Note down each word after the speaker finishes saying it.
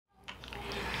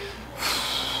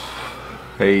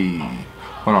Hey,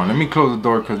 hold on, let me close the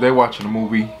door because they're watching a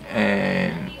movie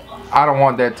and I don't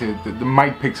want that to, the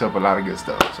mic picks up a lot of good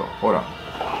stuff, so hold on.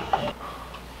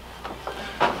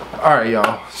 Alright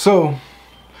y'all, so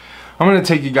I'm gonna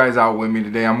take you guys out with me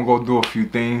today. I'm gonna go do a few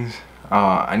things.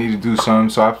 I need to do some,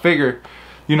 so I figure,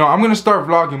 you know, I'm gonna start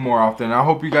vlogging more often. I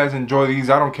hope you guys enjoy these.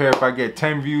 I don't care if I get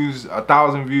 10 views,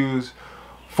 1,000 views,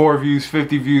 4 views,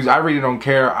 50 views. I really don't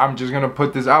care. I'm just gonna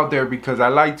put this out there because I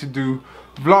like to do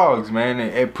vlogs, man.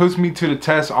 It puts me to the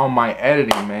test on my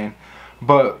editing, man.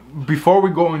 But before we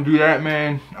go and do that,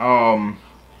 man,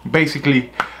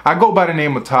 basically I go by the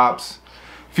name of Tops.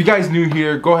 If you guys new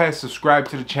here, go ahead and subscribe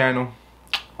to the channel.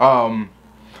 I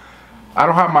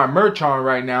don't have my merch on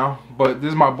right now, but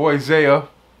this is my boy Zaya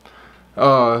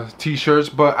t-shirts,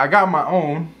 but I got my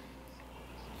own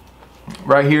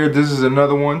right here. This is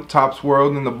another one,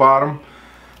 TopzWorld in the bottom,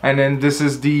 and then this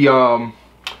is the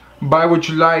buy what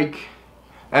you like,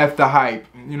 F the hype.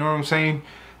 You know what I'm saying?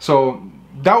 So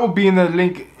that will be in the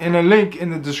link in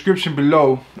the description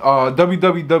below.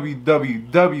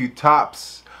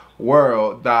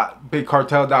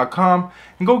 www.topzworld.bigcartel.com,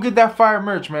 and go get that fire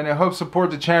merch, man. It helps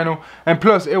support the channel, and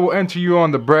plus it will enter you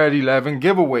on the Bread 11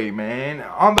 giveaway, man.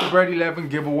 On the Bread 11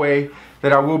 giveaway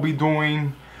that I will be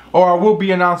doing, or I will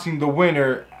be announcing the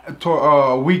winner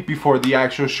a week before the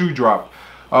actual shoe drop.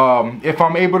 If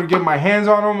I'm able to get my hands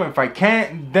on them. If I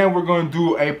can't, then we're going to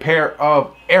do a pair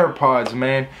of AirPods,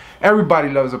 man. Everybody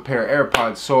loves a pair of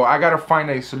AirPods, so I gotta find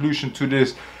a solution to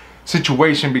this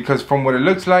situation, because from what it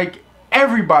looks like,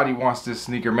 everybody wants this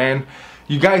sneaker, man.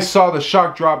 You guys saw the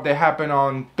shock drop that happened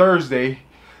on Thursday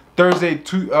at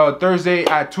 2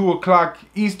 o'clock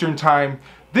Eastern time.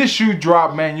 This shoe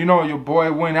dropped, man. You know, your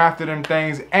boy went after them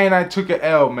things, and I took an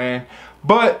L, man.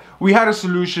 But we had a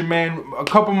solution, man. A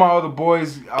couple of my other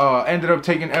boys ended up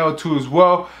taking L2 as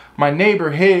well. My neighbor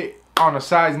hit on a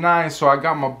size 9, so I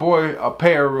got my boy a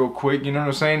pair real quick, you know what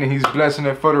I'm saying? And he's blessing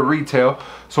it for the retail,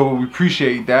 so we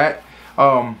appreciate that.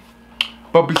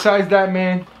 But besides that,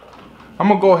 man, I'm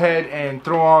gonna go ahead and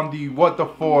throw on the What the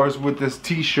Fours with this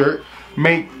t-shirt.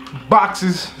 Make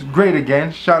boxes great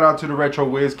again. Shout out to the Retro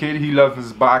Wiz kid, he loves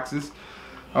his boxes.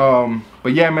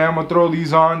 But yeah, man, I'm gonna throw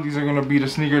these on. These are gonna be the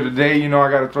sneaker today. You know, I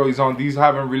gotta throw these on. These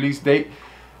haven't released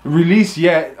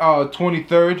yet,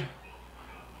 23rd.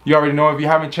 You already know. If you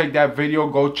haven't checked that video,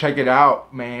 go check it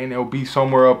out, man. It'll be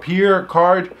somewhere up here,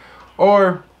 card,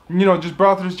 or, you know, just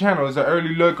browse through this channel. It's an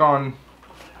early look on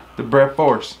the Bread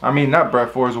Force. I mean, not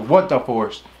Bread Force, What the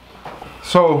Force.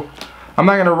 So I'm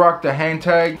not gonna rock the hand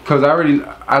tag because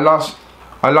I lost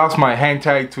my hand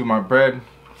tag to my Bread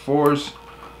Force.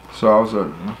 So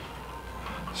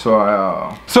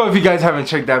so if you guys haven't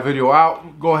checked that video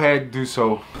out, go ahead and do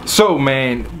so. So,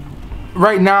 man,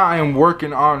 right now I am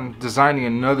working on designing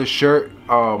another shirt,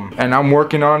 and I'm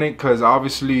working on it because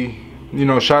obviously, you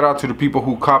know, shout out to the people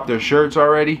who copped their shirts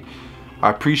already.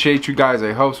 I appreciate you guys.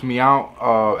 It helps me out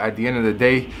at the end of the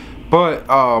day. But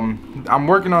I'm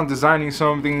working on designing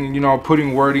something, you know,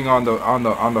 putting wording on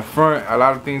the front. A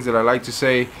lot of things that I like to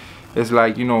say is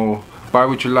like, you know, buy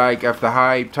what you like, F the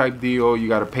hype type deal. You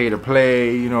gotta pay to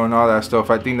play, you know, and all that stuff.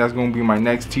 I think that's gonna be my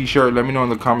next t-shirt. Let me know in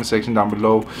the comment section down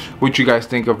below what you guys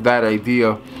think of that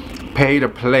idea. Pay to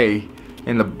play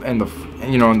in the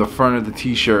you know, in the front of the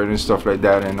t-shirt and stuff like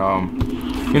that. And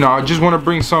you know, I just want to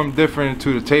bring something different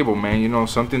to the table, man. You know,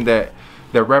 something that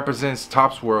represents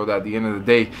TopzWorld at the end of the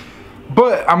day.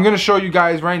 But I'm gonna show you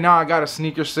guys right now. I got a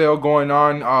sneaker sale going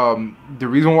on. The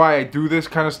reason why I do this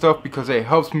kind of stuff, because it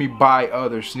helps me buy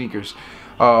other sneakers.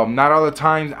 Not all the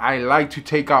time I like to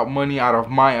take out money out of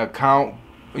my account,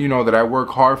 you know, that I work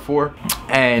hard for,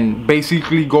 and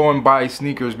basically go and buy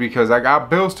sneakers because I got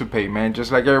bills to pay, man.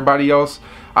 Just like everybody else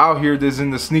out here that's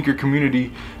in the sneaker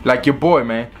community, like your boy,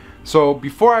 man. So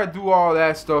before I do all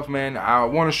that stuff, man, I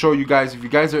want to show you guys, if you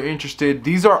guys are interested,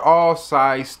 these are all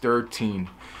size 13.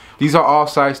 These are all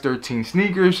size 13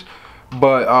 sneakers.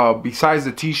 But besides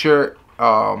the t-shirt,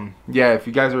 yeah, if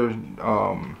you guys are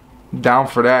down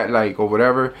for that, like, or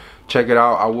whatever, check it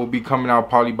out. I will be coming out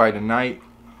probably by the night.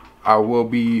 I will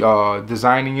be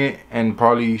designing it and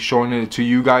probably showing it to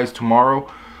you guys tomorrow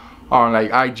on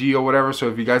like IG or whatever. So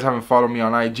if you guys haven't followed me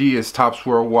on IG, it's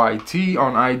TopzWorldYT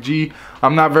on IG.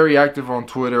 I'm not very active on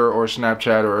Twitter or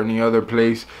Snapchat or any other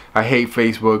place. I hate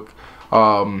Facebook.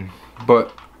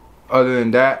 But other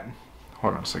than that,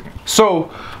 hold on a second.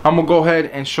 So I'm gonna go ahead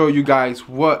and show you guys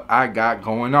what I got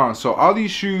going on. So all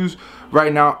these shoes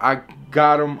right now, I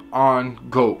got them on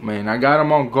GOAT, man. I got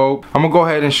them on GOAT. I'm gonna go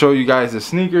ahead and show you guys the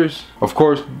sneakers. Of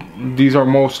course, these are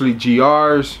mostly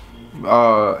GRs,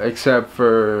 except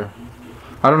for,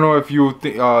 I don't know if you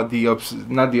think not the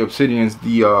Obsidians,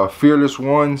 the Fearless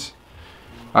ones.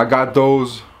 I got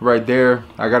those right there.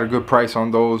 I got a good price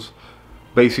on those.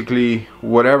 Basically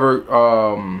whatever,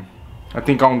 I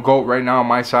think on GOAT right now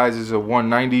my size is a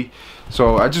 190.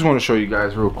 So I just want to show you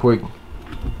guys real quick.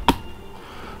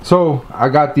 So I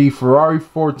got the Ferrari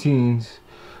 14s.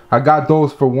 I got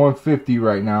those for 150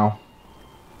 right now.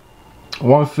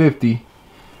 150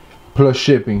 plus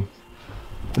shipping.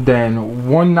 Then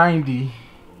 190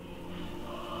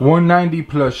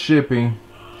 plus shipping.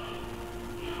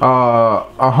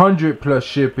 100 plus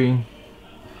shipping.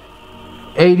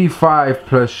 85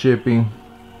 plus shipping.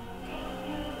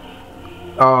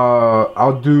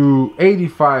 I'll do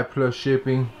 85 plus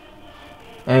shipping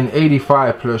and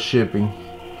 85 plus shipping.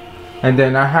 And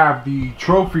then I have the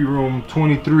trophy room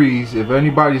 23s. If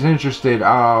anybody's interested,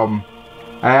 I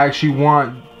actually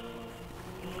want,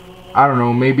 I don't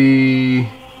know, maybe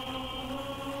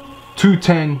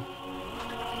 210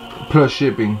 plus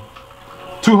shipping,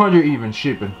 200 even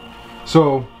shipping.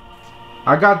 So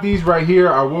I got these right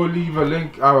here. I will leave a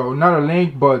link, not a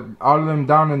link, but all of them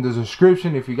down in the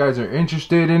description if you guys are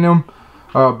interested in them.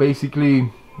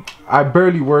 Basically, I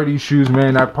barely wear these shoes,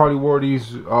 man. I probably wore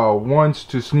these once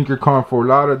to SneakerCon Fort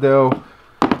Lauderdale.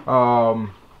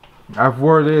 I've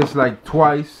worn this like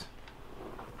twice.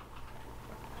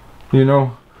 You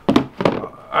know,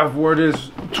 I've worn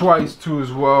this twice too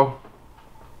as well.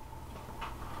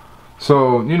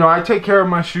 So, you know, I take care of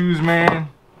my shoes, man.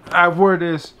 I've worn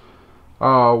this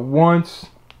once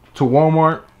to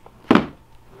Walmart.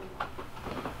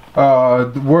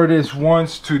 Wore this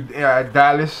once to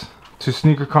Dallas, to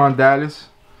SneakerCon Dallas.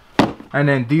 And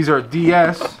then these are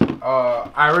DS.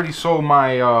 I already sold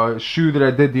my shoe that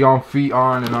I did the on feet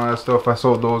on and all that stuff. I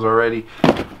sold those already.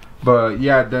 But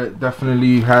yeah, that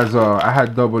definitely has I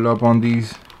had double up on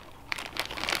these.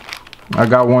 I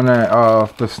got one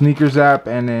at the Sneakers app,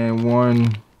 and then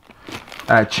one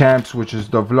at Champs, which is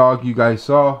the vlog you guys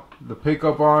saw the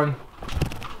pickup on,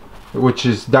 which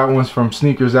is that one's from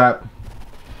Sneakers app.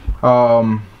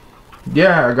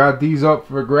 Yeah, I got these up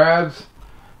for grabs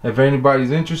if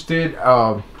anybody's interested.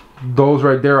 Those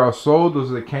right there are sold.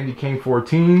 Those are the Candy Cane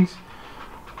 14s.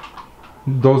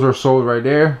 Those are sold right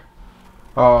there.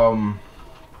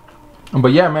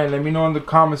 But yeah, man, let me know in the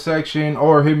comment section,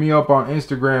 or hit me up on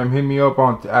Instagram. Hit me up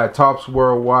on at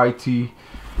TopzWorldYT,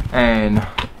 and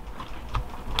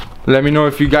let me know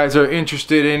if you guys are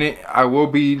interested in it. I will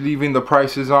be leaving the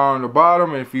prices on the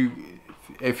bottom. If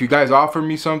you guys offer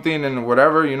me something and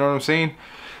whatever, you know what I'm saying,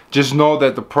 just know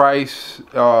that the price,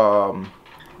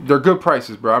 they're good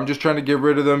prices, bro. I'm just trying to get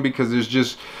rid of them because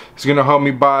it's gonna help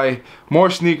me buy more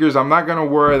sneakers. I'm not gonna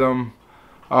wear them.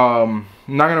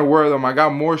 I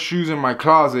got more shoes in my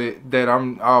closet that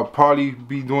I'll probably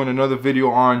be doing another video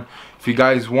on if you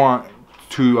guys want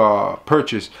to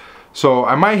purchase. So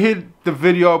I might hit the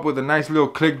video up with a nice little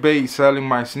clickbait selling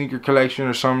my sneaker collection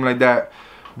or something like that.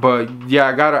 But yeah,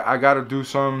 I gotta do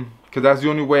some, because that's the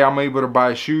only way I'm able to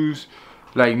buy shoes,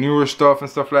 like newer stuff and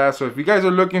stuff like that. So if you guys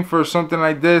are looking for something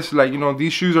like this, like, you know,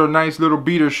 these shoes are nice little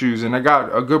beater shoes, and I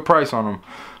got a good price on them.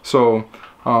 So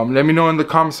let me know in the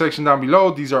comment section down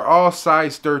below. These are all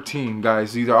size 13,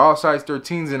 guys. These are all size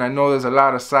 13s, and I know there's a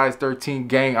lot of size 13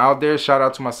 gang out there. Shout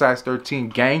out to my size 13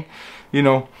 gang. You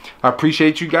know, I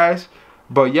appreciate you guys.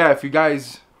 But yeah, if you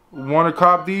guys want to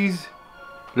cop these,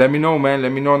 let me know, man.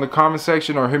 Let me know in the comment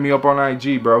section, or hit me up on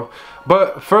IG, bro.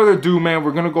 But further ado, man,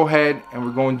 we're gonna go ahead and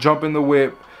we're gonna jump in the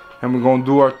whip, and we're gonna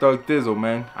do our thug thizzle,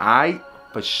 man. Alright,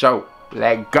 for sure.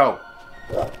 Let go.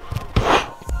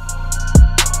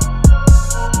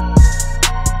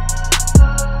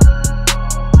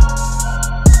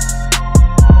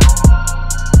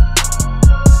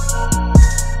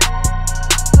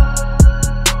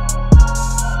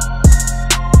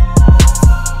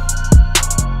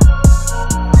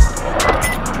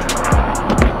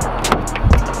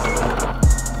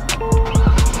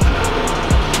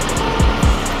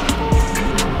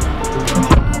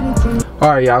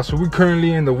 Alright, y'all, so we're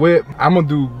currently in the whip. I'm gonna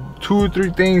do 2 or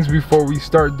 3 things before we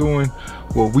start doing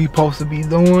what we supposed to be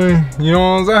doing. You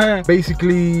know what I'm saying?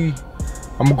 Basically,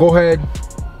 I'm gonna go ahead,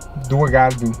 do what I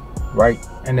gotta do, right?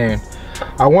 And then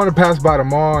I want to pass by the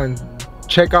mall and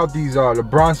check out these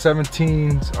LeBron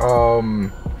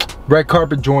 17s red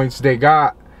carpet joints. They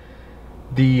got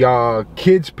the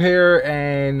kids pair,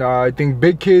 and I think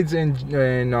big kids and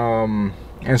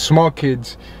small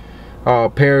kids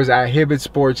pairs at Hibbett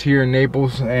Sports here in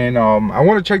Naples. And I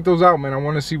want to check those out, man. I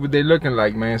want to see what they looking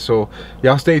like, man. So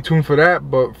y'all stay tuned for that.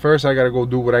 But first, I gotta go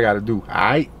do what I gotta do.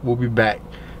 Alright, we'll be back.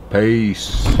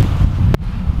 Peace.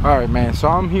 Alright, man, so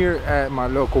I'm here at my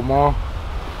local mall.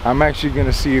 I'm actually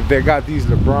gonna see if they got these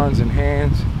LeBrons in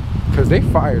hands. because they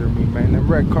fired me, man.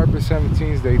 Them red carpet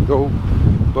 17s, they dope.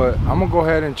 But I'm gonna go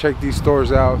ahead and check these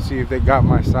stores out, see if they got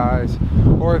my size,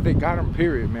 or if they got them,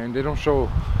 period, man. They don't show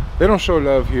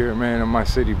love here, man, in my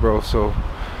city, bro. So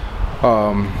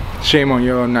shame on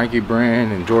your Nike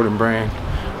brand and Jordan brand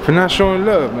for not showing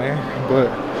love, man.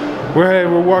 But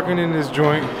we're walking in this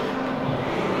joint,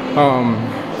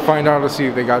 find out to see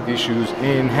if they got these shoes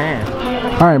in hand.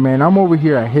 All right, man, I'm over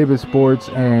here at Hibbett Sports,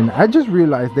 and I just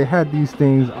realized they had these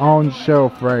things on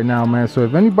shelf right now, man. So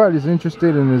if anybody's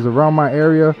interested and is around my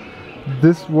area,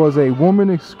 this was a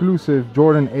woman exclusive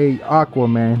Jordan 8 Aqua,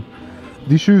 man.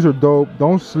 These shoes are dope.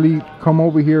 Don't sleep, come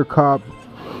over here, cop.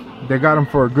 They got them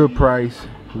for a good price.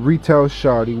 Retail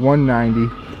shoddy,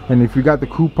 $190. And if you got the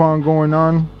coupon going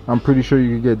on, I'm pretty sure you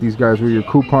can get these guys with your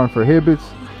coupon for Hibbett's.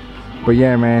 But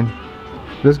yeah, man,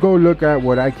 let's go look at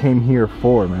what I came here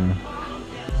for, man.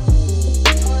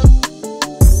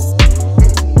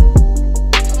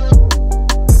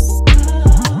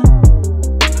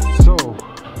 So,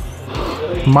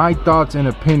 my thoughts and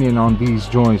opinion on these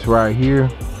joints right here.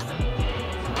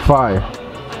 Fire.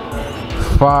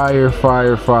 Fire,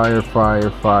 fire, fire, fire,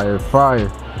 fire,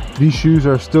 fire. These shoes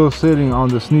are still sitting on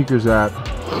the sneakers app,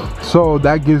 so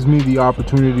that gives me the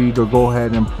opportunity to go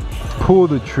ahead and pull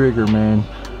the trigger, man.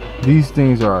 These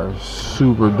things are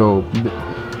super dope.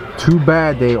 Too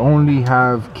bad they only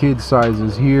have kid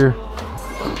sizes here,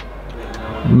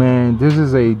 man. This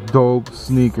is a dope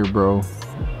sneaker, bro.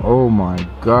 Oh my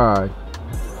god.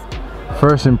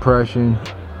 First impression,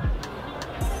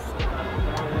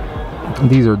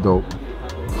 these are dope.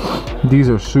 These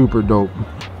are super dope.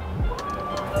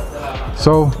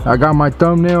 So I got my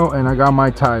thumbnail and I got my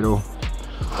title.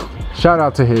 Shout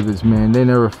out to Hibbett's, man. They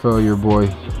never fail your boy.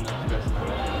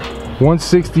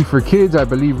 $160 for kids. I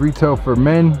believe retail for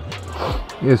men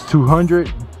is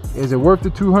 $200. Is it worth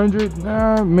the $200?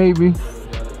 Nah, maybe.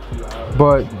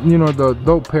 But you know, the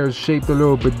dope pair is shaped a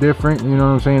little bit different, you know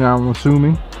what I'm saying, I'm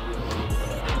assuming.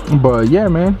 But yeah,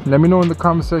 man, let me know in the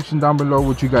comment section down below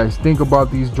what you guys think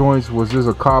about these joints. Was this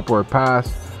a cop or a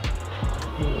pass?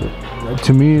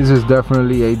 To me, this is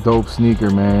definitely a dope sneaker,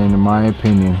 man, in my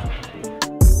opinion.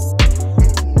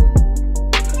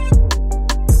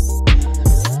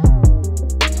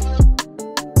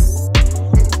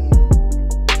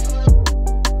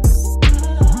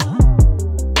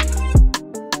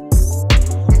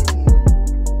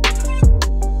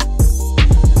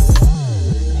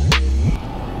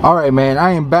 All right, man,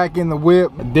 I am back in the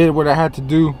whip. I did what I had to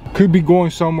do. Could be going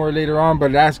somewhere later on,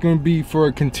 but that's gonna be for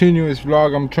a continuous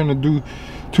vlog. I'm trying to do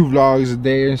 2 vlogs a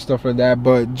day and stuff like that,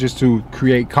 but just to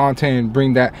create content and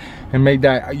bring that and make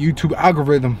that YouTube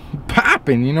algorithm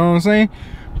popping, you know what I'm saying?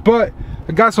 But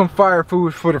I got some fire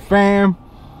food for the fam,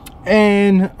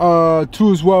 and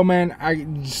too as well, man. I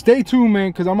stay tuned,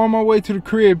 man, because I'm on my way to the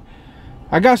crib.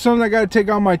 I got something I gotta take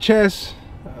out my chest,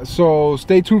 so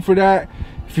stay tuned for that.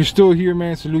 If you're still here,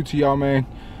 man, salute to y'all, man.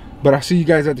 But I'll see you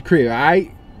guys at the crib. All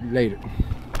right, later.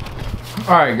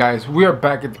 All right, guys, we are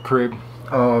back at the crib.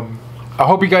 I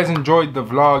hope you guys enjoyed the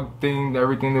vlog thing,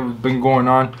 everything that has been going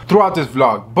on throughout this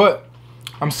vlog. But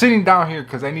I'm sitting down here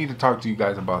because I need to talk to you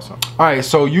guys about something. All right,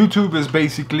 so YouTube is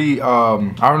basically, I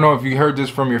don't know if you heard this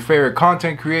from your favorite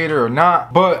content creator or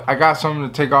not, but I got something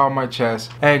to take off my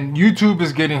chest. And YouTube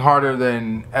is getting harder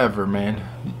than ever, man.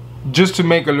 Just to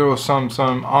make a little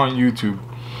something on YouTube.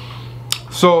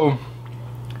 So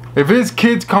if it's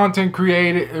kids content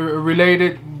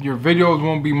related, your videos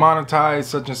won't be monetized,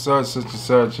 such and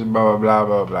such, and blah blah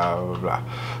blah blah blah blah.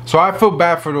 So I feel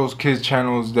bad for those kids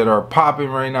channels that are popping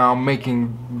right now,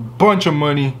 making a bunch of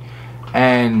money,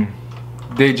 and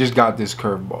they just got this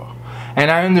curveball.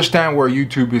 And I understand where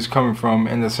YouTube is coming from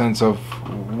in the sense of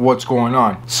what's going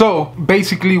on. So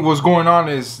basically what's going on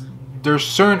is there's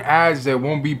certain ads that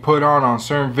won't be put on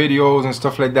certain videos and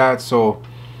stuff like that. So,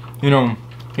 you know,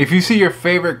 if you see your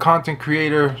favorite content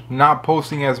creator not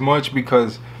posting as much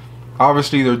because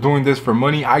obviously they're doing this for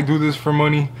money, I do this for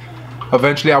money.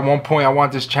 Eventually at one point I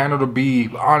want this channel to be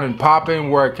on and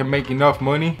popping where I can make enough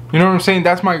money. You know what I'm saying?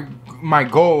 That's my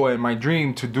goal and my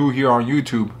dream to do here on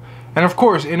YouTube. And of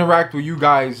course, interact with you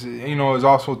guys, you know, is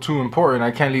also too important. I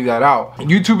can't leave that out.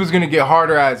 YouTube is going to get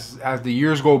harder as the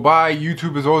years go by.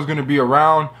 YouTube is always going to be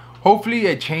around. Hopefully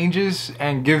it changes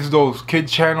and gives those kid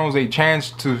channels a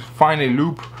chance to find a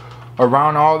loop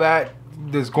around all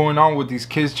that's going on with these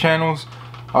kids channels,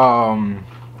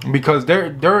 because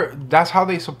that's how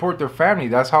they support their family.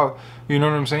 That's how, you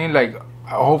know what I'm saying, like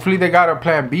hopefully they got a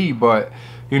plan B, but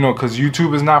you know, because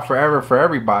YouTube is not forever for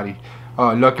everybody.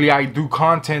 Luckily I do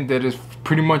content that is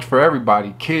pretty much for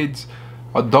everybody, kids,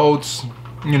 adults,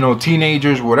 you know,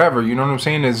 teenagers, whatever, you know what I'm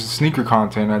saying. Is sneaker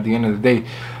content at the end of the day.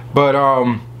 But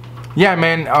yeah,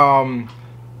 man.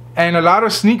 And a lot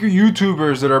of sneaker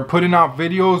YouTubers that are putting out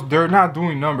videos, they're not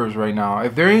doing numbers right now.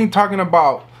 If they ain't talking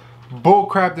about bull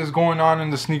crap that's going on in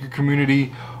the sneaker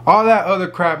community, all that other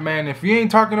crap, man, if you ain't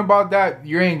talking about that,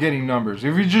 you ain't getting numbers.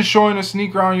 If you're just showing a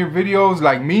sneaker on your videos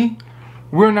like me,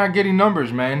 we're not getting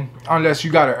numbers, man, unless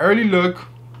you got an early look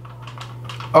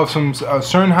of some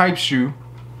certain hype shoe.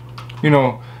 You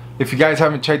know, if you guys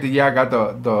haven't checked it, yeah, I got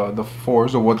the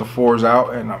fours, or what the fours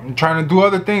out, and I'm trying to do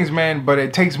other things, man, but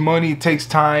it takes money, it takes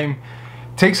time,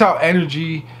 it takes out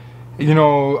energy, you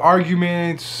know,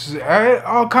 arguments,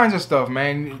 all kinds of stuff,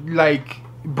 man. Like,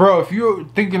 bro, if you're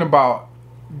thinking about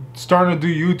starting to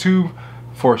do YouTube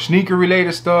for sneaker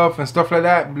related stuff and stuff like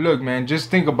that, look, man, just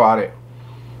think about it.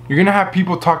 You're gonna have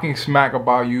people talking smack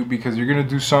about you because you're gonna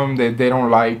do something that they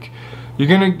don't like. You're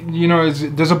gonna, you know,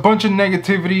 there's a bunch of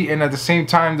negativity, and at the same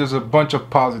time there's a bunch of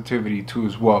positivity too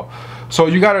as well. So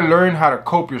you got to learn how to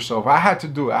cope yourself. I had to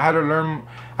do it. I had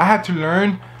to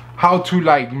learn how to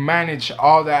like manage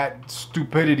all that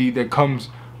stupidity that comes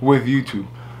with YouTube.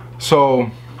 So,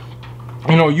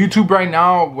 you know, YouTube right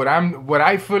now, what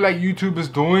I feel like YouTube is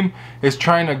doing is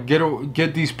trying to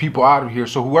get these people out of here.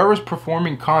 So whoever's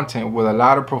performing content with a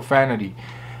lot of profanity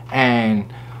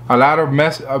and a lot of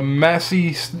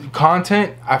messy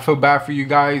content, I feel bad for you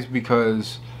guys,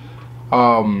 because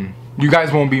you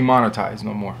guys won't be monetized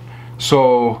no more.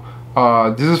 So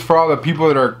this is for all the people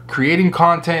that are creating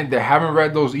content that haven't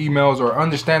read those emails or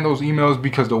understand those emails,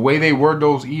 because the way they word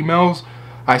those emails,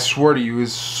 I swear to you,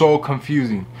 is so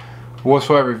confusing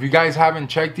whatsoever. If you guys haven't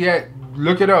checked yet,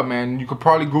 look it up, man. You could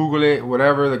probably Google it,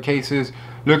 whatever the case is.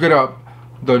 Look it up.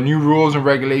 The new rules and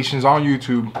regulations on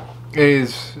YouTube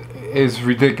is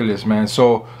ridiculous, man.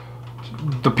 So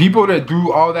the people that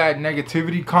do all that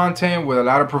negativity content with a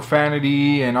lot of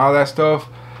profanity and all that stuff,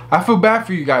 I feel bad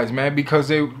for you guys, man, because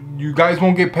you guys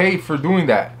won't get paid for doing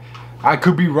that. I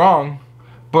could be wrong,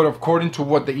 but according to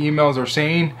what the emails are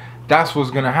saying, that's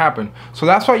what's gonna happen. So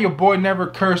that's why your boy never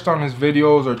cursed on his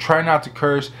videos, or try not to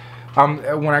curse.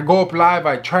 When I go up live,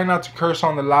 I try not to curse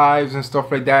on the lives and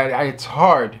stuff like that. It's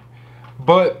hard,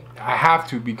 but I have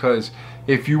to, because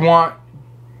if you want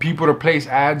people to place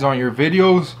ads on your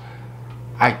videos,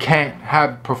 I can't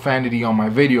have profanity on my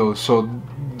videos. So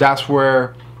that's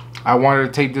where I wanted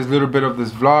to take this little bit of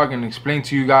this vlog and explain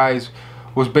to you guys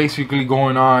what's basically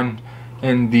going on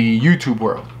in the YouTube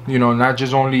world. You know, not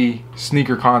just only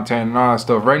sneaker content and all that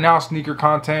stuff. Right now, sneaker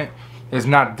content is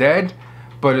not dead,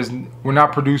 but we're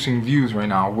not producing views right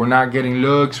now. We're not getting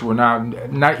looks. We're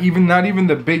not even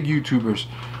the big YouTubers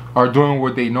are doing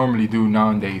what they normally do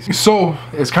nowadays. So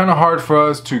it's kind of hard for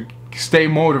us to stay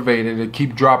motivated to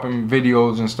keep dropping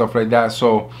videos and stuff like that.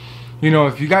 So, you know,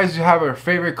 if you guys have a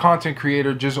favorite content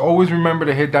creator, just always remember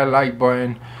to hit that like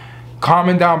button,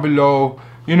 comment down below,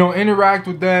 you know, interact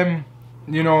with them,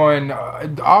 you know, and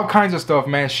all kinds of stuff,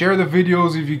 man. Share the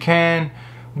videos if you can.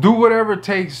 Do whatever it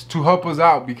takes to help us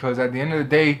out, because at the end of the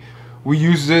day, we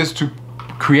use this to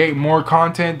create more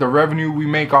content. The revenue we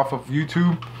make off of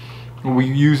YouTube, we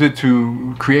use it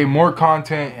to create more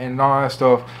content and all that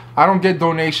stuff. I don't get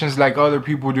donations like other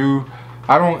people do.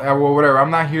 I don't, well, whatever. I'm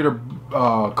not here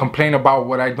to complain about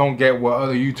what I don't get, what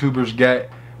other YouTubers get,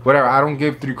 whatever. I don't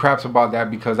give three craps about that,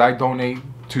 because I donate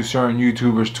to certain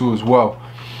YouTubers too as well.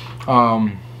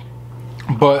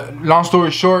 But long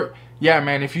story short, yeah,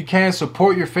 man, if you can,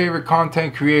 support your favorite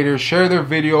content creators, share their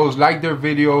videos, like their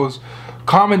videos,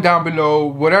 comment down below,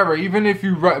 whatever. Even if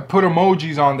you put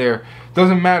emojis on there,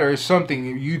 doesn't matter. It's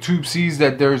something. YouTube sees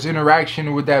that there's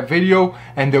interaction with that video,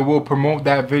 and they will promote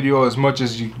that video as much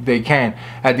as they can.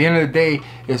 At the end of the day,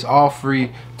 it's all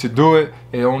free to do it.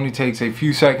 It only takes a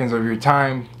few seconds of your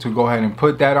time to go ahead and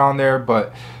put that on there.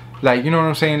 But like, you know what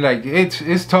I'm saying, like,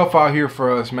 it's tough out here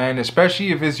for us, man,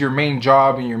 especially if it's your main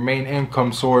job and your main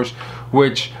income source,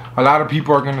 which a lot of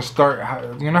people are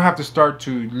gonna have to start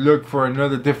to look for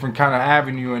another different kind of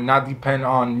avenue and not depend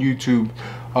on YouTube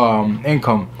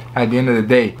income at the end of the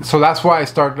day. So that's why I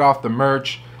started off the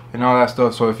merch and all that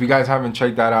stuff. So if you guys haven't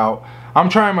checked that out, I'm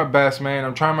trying my best, man.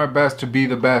 I'm trying my best to be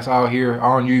the best out here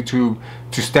on YouTube,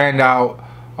 to stand out,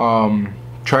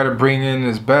 try to bring in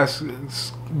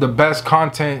the best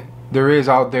content there is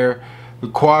out there, the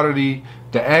quality,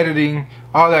 the editing,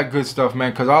 all that good stuff,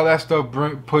 man, because all that stuff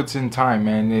puts in time,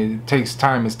 man. It takes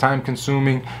time. It's time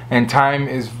consuming, and time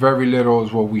is very little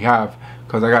is what we have,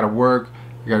 because I gotta work,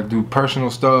 I gotta do personal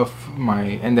stuff,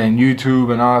 and then YouTube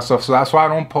and all that stuff. So that's why I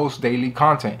don't post daily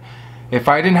content. If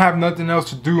I didn't have nothing else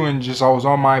to do and just I was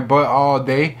on my butt all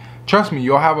day, trust me,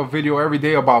 you'll have a video every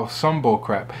day about some bull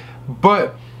crap.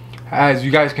 But as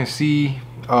you guys can see,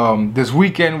 this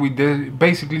weekend we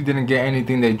basically didn't get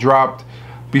anything that dropped.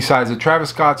 besides the Travis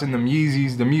Scotts and the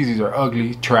Yeezys are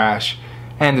ugly, trash.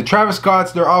 And the Travis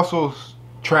Scotts, they're also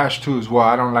trash too as well.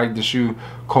 I don't like the shoe,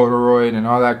 corduroy and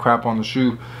all that crap on the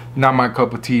shoe. Not my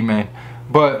cup of tea, man.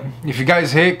 But if you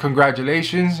guys hit,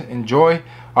 congratulations, enjoy.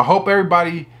 I hope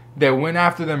everybody that went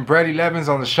after them Bread 11s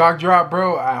on the shock drop,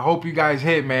 bro, I hope you guys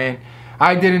hit, man.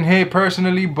 I didn't hit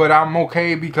personally, but I'm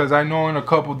okay because I know in a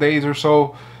couple days or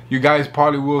so you guys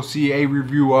probably will see a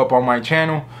review up on my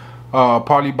channel,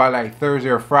 probably by like Thursday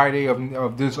or Friday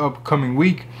of this upcoming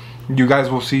week. You guys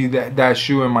will see that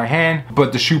shoe in my hand,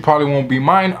 but the shoe probably won't be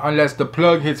mine unless the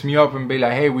plug hits me up and be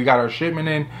like, hey, we got our shipment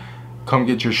in, come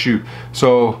get your shoe.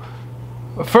 So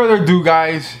further ado,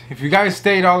 guys, if you guys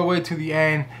stayed all the way to the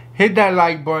end, hit that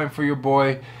like button for your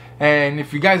boy. And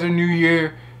if you guys are new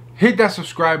here, hit that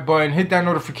subscribe button, hit that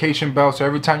notification bell, so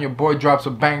every time your boy drops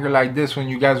a banger like this one,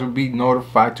 you guys will be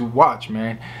notified to watch,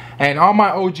 man. And all my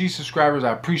OG subscribers,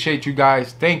 I appreciate you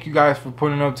guys. Thank you guys for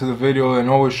putting up to the video and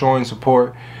always showing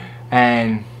support.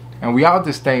 And we out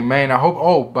this thing, man. I hope,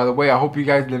 oh, by the way, I hope you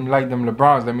guys didn't like them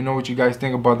LeBrons. Let me know what you guys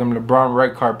think about them LeBron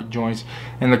red carpet joints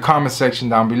in the comment section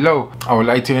down below. I would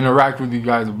like to interact with you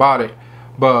guys about it.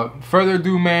 But further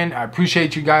ado, man, I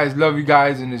appreciate you guys, love you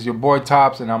guys, and it's your boy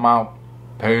Tops, and I'm out.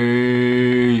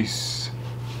 Peace.